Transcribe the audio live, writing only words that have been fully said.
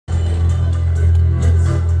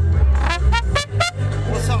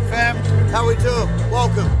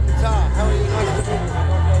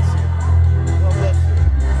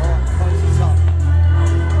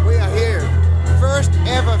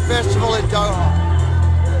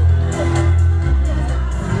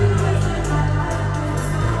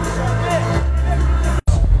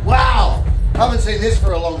seen this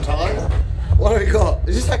for a long time. What have we got?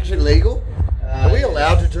 Is this actually legal? Are we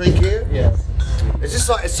allowed to drink here? Yes. Is this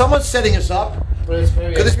like, is someone setting us up? But it's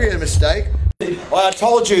very Could this be a mistake? Well, I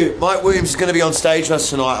told you Mike Williams is going to be on stage with us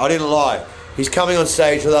tonight. I didn't lie. He's coming on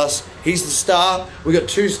stage with us. He's the star. We got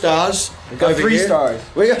 2 stars. We got 3 stars.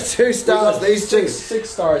 We got 2 stars. Got these 2. 6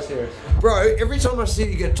 stars here. Bro, every time I see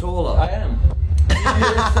you get taller. I am.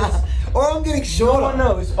 Or I'm getting shorter. No one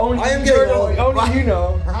knows. Only I am you getting know. old. Only you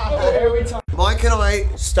know. Every time. Mike and I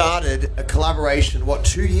started a collaboration, what,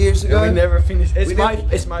 2 years ago? We never finished. It's my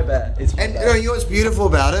bad. It's my And bad. you know what's beautiful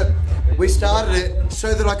about it? We started it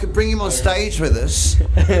so that I could bring him on stage with us.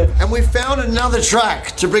 And we found another track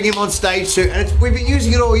to bring him on stage to, and we've been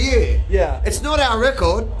using it all year. Yeah. It's not our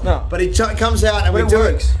record, No. but it comes out and But we it do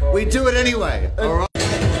works. it. We do it anyway. All right.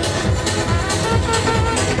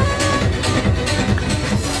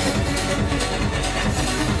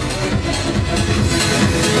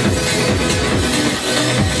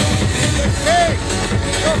 Hey,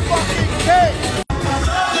 you're fucking king.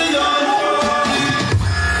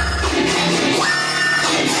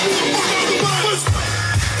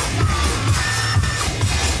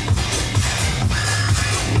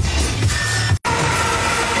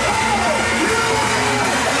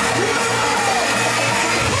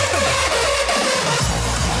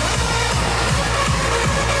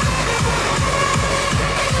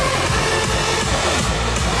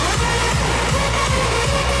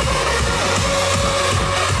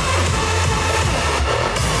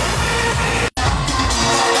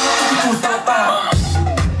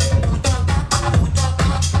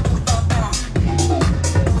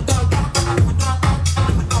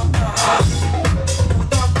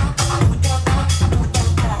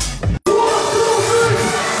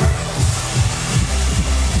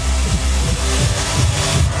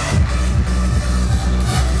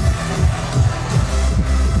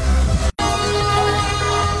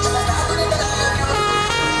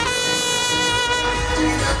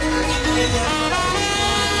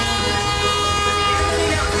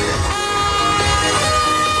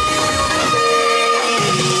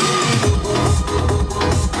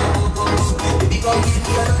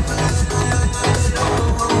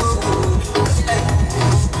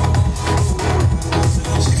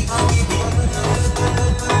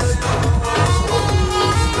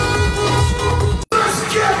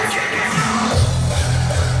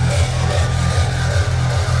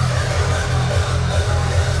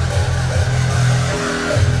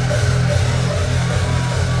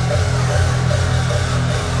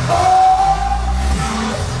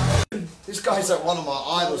 This guy's like one of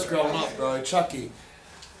my idols growing up, bro. Chucky.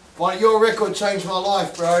 Your record changed my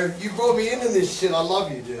life, bro. You brought me into this shit. I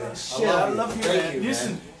love you, dude. Shit, I love you, Thank man. you,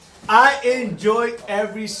 Listen, man. I enjoy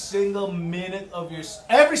every single minute of your,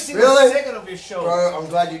 every single Really? second of your show. Bro, I'm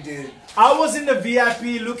glad you did. I was in the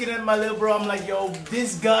VIP looking at my little bro. I'm like, yo,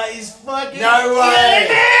 this guy is fucking No way.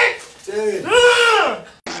 killing it!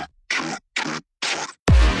 Dude.